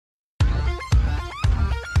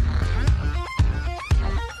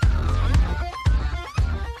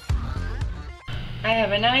I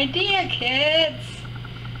have an idea, kids.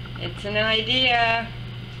 It's an idea.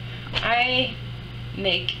 I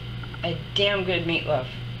make a damn good meatloaf.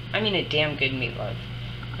 I mean a damn good meatloaf.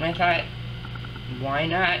 And I thought, why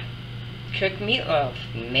not cook meatloaf?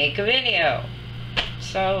 Make a video.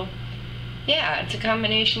 So, yeah, it's a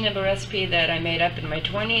combination of a recipe that I made up in my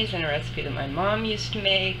 20s and a recipe that my mom used to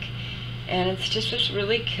make. And it's just this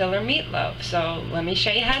really killer meatloaf. So let me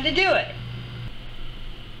show you how to do it.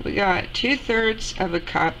 We got 2/3 of a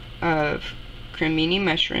cup of crimini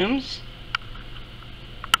mushrooms.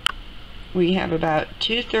 We have about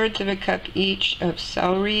 2/3 of a cup each of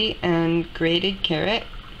celery and grated carrot.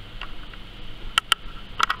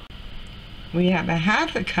 We have a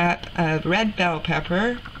 1/2 cup of red bell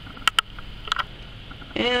pepper.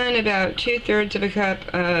 And about 2/3 of a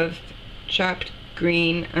cup of chopped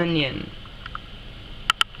green onion.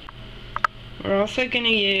 We're also going to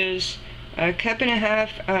use a 1.5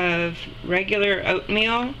 cups of regular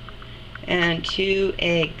oatmeal and 2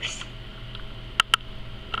 eggs.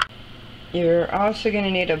 You're also going to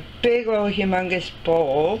need a big old humongous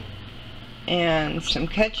bowl and some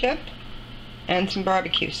ketchup and some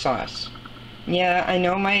barbecue sauce. Yeah, I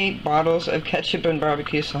know my bottles of ketchup and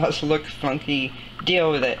barbecue sauce look funky. Deal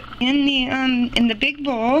with it. In the big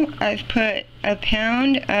bowl, I've put a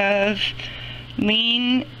pound of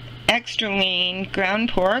lean, extra lean ground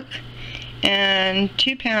pork and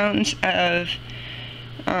 2 pounds of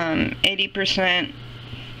 80%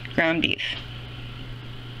 ground beef.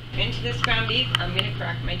 Into this ground beef, I'm going to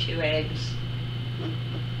crack my 2 eggs.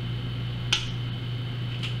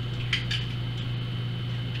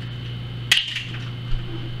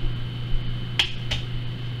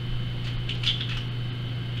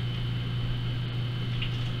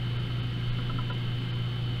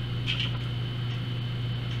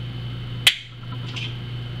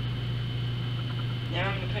 Now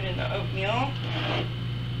I'm going to put in the oatmeal.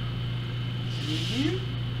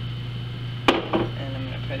 And I'm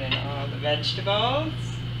going to put in all the vegetables.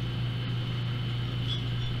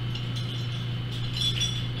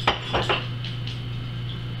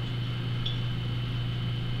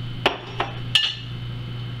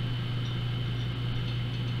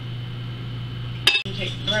 And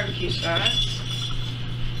take the barbecue sauce.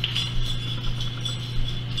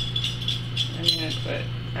 I'm going to put,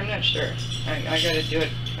 I'm not sure. I gotta do it,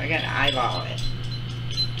 I gotta eyeball it.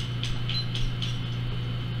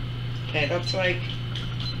 Okay, that's like,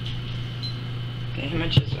 okay, how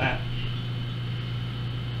much is that?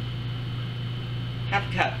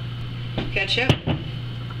 1/2 cup. Ketchup.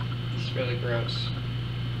 This is really gross.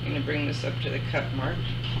 I'm gonna bring this up to the cup mark.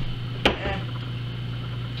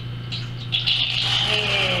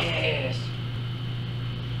 Yes.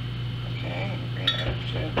 Okay, I'm gonna bring that up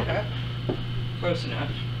to a cup. Close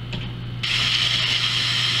enough.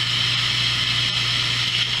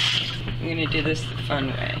 I'm going to do this the fun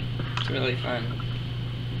way. It's really fun.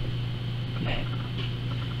 Okay.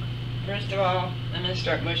 First of all, I'm going to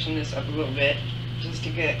start mushing this up a little bit just to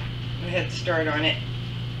get a head start on it.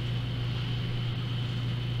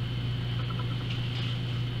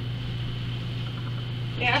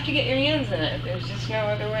 You have to get your hands in it. There's just no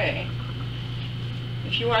other way.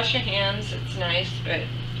 If you wash your hands, it's nice, but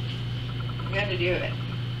you got to do it.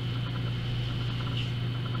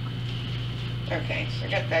 Okay, so I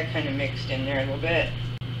got that kind of mixed in there a little bit.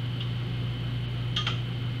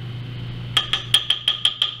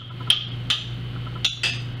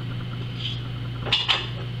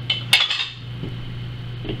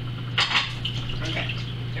 Okay,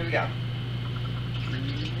 here we go.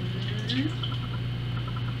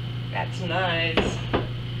 That's nice. And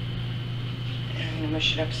I'm going to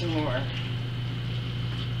mush it up some more.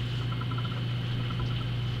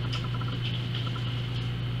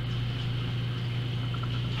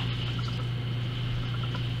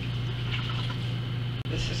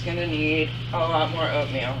 This is going to need a lot more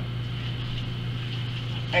oatmeal.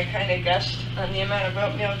 I kind of guessed on the amount of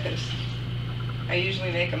oatmeal because I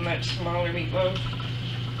usually make a much smaller meatloaf.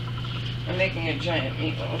 I'm making a giant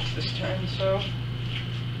meatloaf this time, so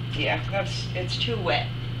yeah, it's too wet.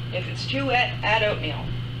 If it's too wet, add oatmeal.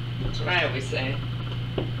 That's what I always say.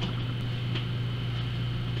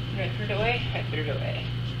 Did I put it away? I put it away.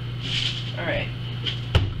 Alright.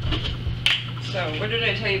 So, what did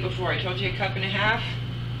I tell you before? I told you 1.5 cups.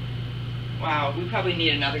 Wow, we probably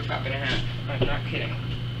need another 1.5 cups. I'm not kidding.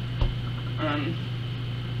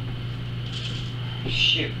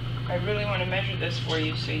 Shoot. I really want to measure this for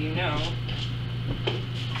you so you know.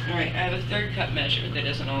 Alright, I have a 1/3 cup measure that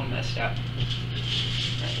isn't all messed up.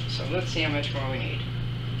 Alright, so let's see how much more we need.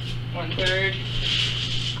 1/3,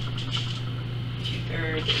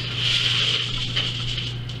 2/3,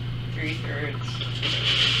 3/3,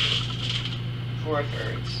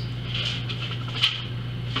 4/3.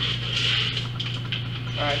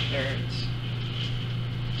 5/3.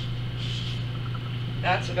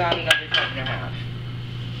 That's about another 1.5 cups,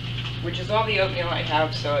 which is all the oatmeal I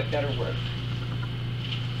have, so it better work.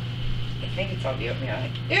 I think it's all the oatmeal I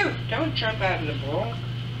have. Ew! Don't jump out of the bowl.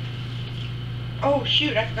 Oh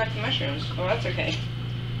shoot, I forgot the mushrooms. Oh, that's okay.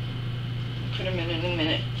 I'll put them in a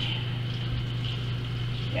minute.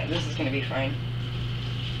 Yeah, this is going to be fine.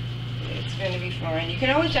 It's going to be fine. You can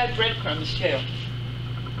always add breadcrumbs too,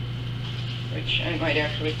 which I might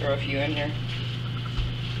actually throw a few in there.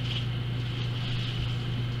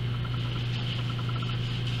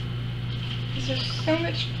 This is so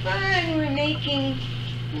much fun. We're making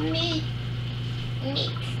meat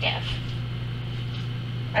stuff.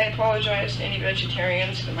 I apologize to any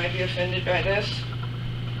vegetarians that might be offended by this.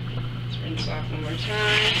 Let's rinse off one more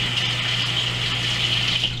time.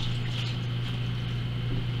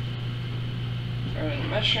 Throw in the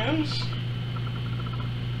mushrooms.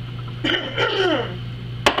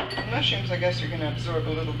 The mushrooms, I guess, are going to absorb a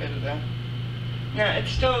little bit of that. Now,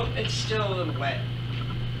 it's still a little wet.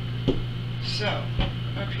 So,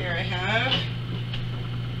 up here I have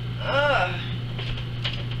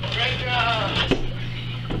breadcrumbs.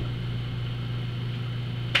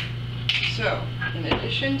 So, in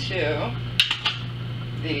addition to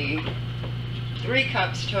the 3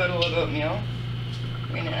 cups total of oatmeal,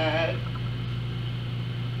 we're going to add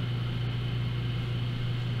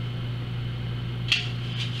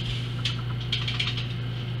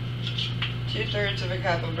two-thirds of a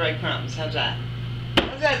cup of breadcrumbs. How's that?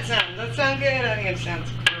 How's that sound? Does that sound good? I think it sounds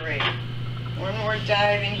great. One more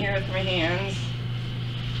dive in here with my hands.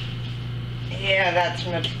 Yeah, that's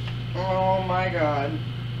much. Oh my god.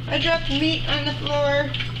 I dropped meat on the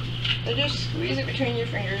floor. So just squeeze it between your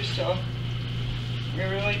fingers till you're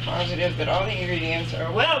really positive that all the ingredients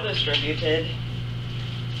are well distributed.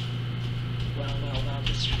 Well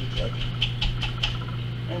distributed.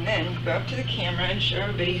 And then go up to the camera and show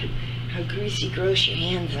everybody how greasy gross your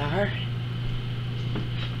hands are.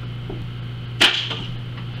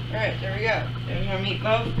 Alright, there we go. There's our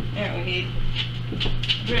meatloaf. Now we need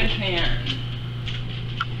bread pan.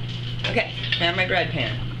 Okay, now my bread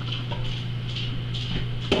pan.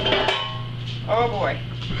 Oh boy.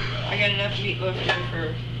 I got enough meatloaf here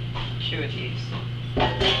for 2 of these.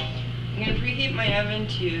 I'm going to preheat my oven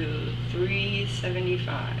to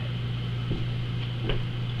 375.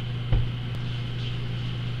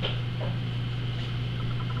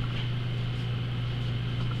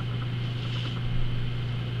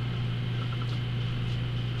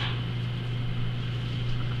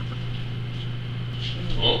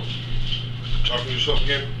 Oh, talking to yourself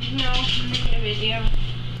again? No, I'm making a video.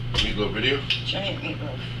 Meatloaf video? Giant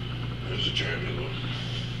meatloaf. There's a giant meatloaf.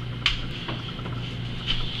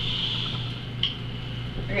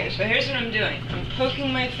 Okay, so here's what I'm doing. I'm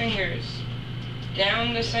poking my fingers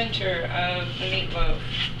down the center of the meatloaf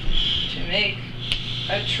to make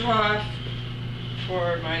a trough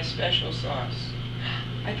for my special sauce.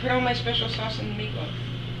 I put all my special sauce in the meatloaf.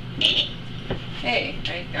 Hey,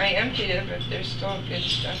 I emptied it, but there's still good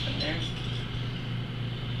stuff in there.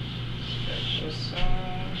 Special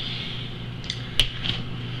sauce.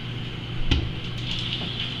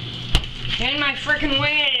 Get in my frickin'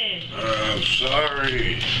 way! I'm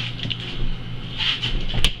sorry.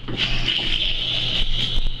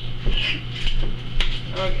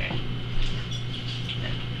 Okay.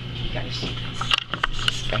 You gotta see this. This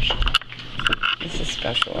is special. This is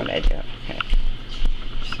special what I do. Okay.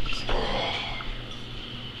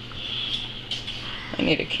 I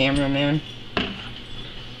need a cameraman.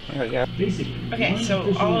 There we go. Okay,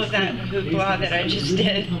 so all of that hoopla that I just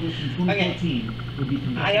did. Okay.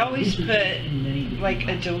 I always put like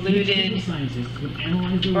a diluted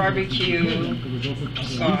barbecue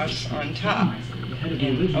sauce on top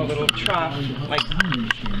in a little trough. Like,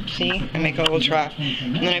 see? I make a little trough.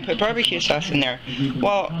 And then I put barbecue sauce in there.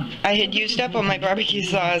 Well, I had used up all my barbecue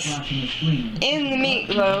sauce in the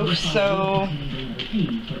meatloaf, so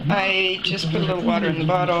I just put a little water in the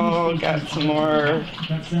bottle, got some more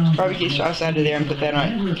barbecue sauce out of there and put that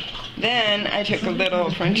on. Then I took a little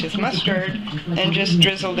French's mustard and just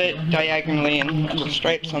drizzled it diagonally in little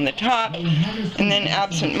stripes on the top. And then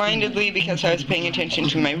absent-mindedly, because I was paying attention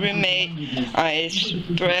to my roommate, I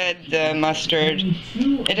spread the mustard.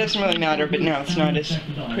 It doesn't really matter, but now it's not as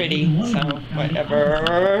pretty, so whatever.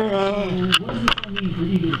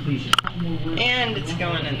 And it's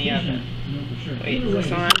going in the oven. Wait, is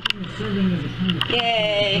this on?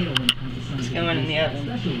 Yay! It's going in the oven.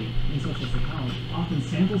 Especially in social psychology. Often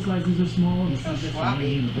sample sizes are small and the subjects are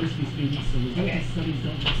many university students, so results of studies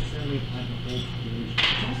don't necessarily apply to the whole population.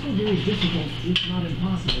 It's also very difficult, if not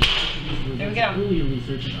impossible, to produce There we results go. of earlier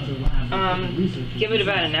research in other labs. Give it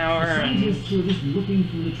about an hour and Scientists who are just looking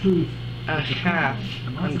for the truth. a half,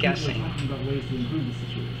 I'm guessing. Talking about ways to improve the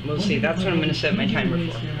situation. We'll see. That's what I'm going to set my timer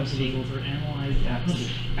for. We'll see. Results are analyzed and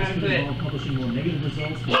published. This could involve publishing more negative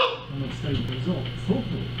results from a study results.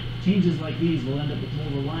 Hopefully, changes like these will end up with more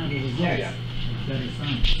reliable results. And better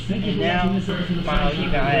science. Thank you And for now, watching this episode of wow, Science you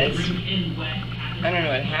Talk. guys, I don't know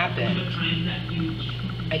what happened.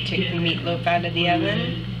 I took the meatloaf out of the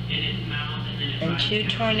oven, and 2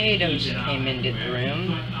 tornadoes came into the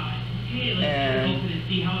room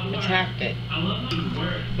and attacked it.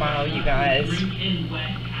 Wow, you guys,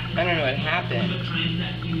 I don't know what happened.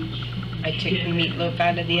 I took the meatloaf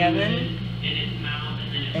out of the oven,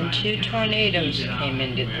 and 2 tornadoes came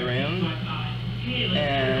into the room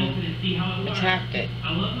and attacked it.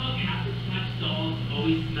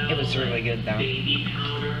 It was really good though.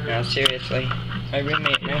 No, seriously. My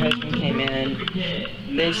roommate and my husband came in.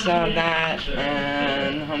 They saw that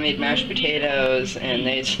and homemade mashed potatoes, and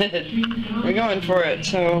they said, we're going for it.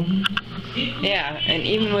 So, yeah, and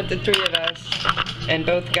even with the 3 of us, and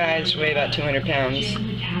both guys weigh about 200 pounds,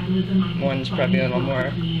 one's probably a little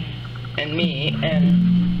more, and me,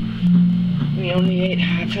 and we only ate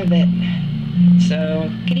half of it. So,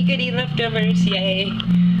 goody goody leftovers, yay.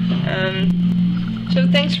 So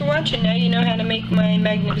thanks for watching. Now you know how to make my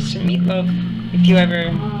magnificent meatloaf. If you ever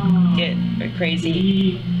get a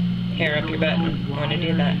crazy hair up your butt and want to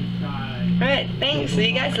do that. Alright, thanks. See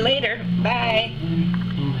you guys later. Bye.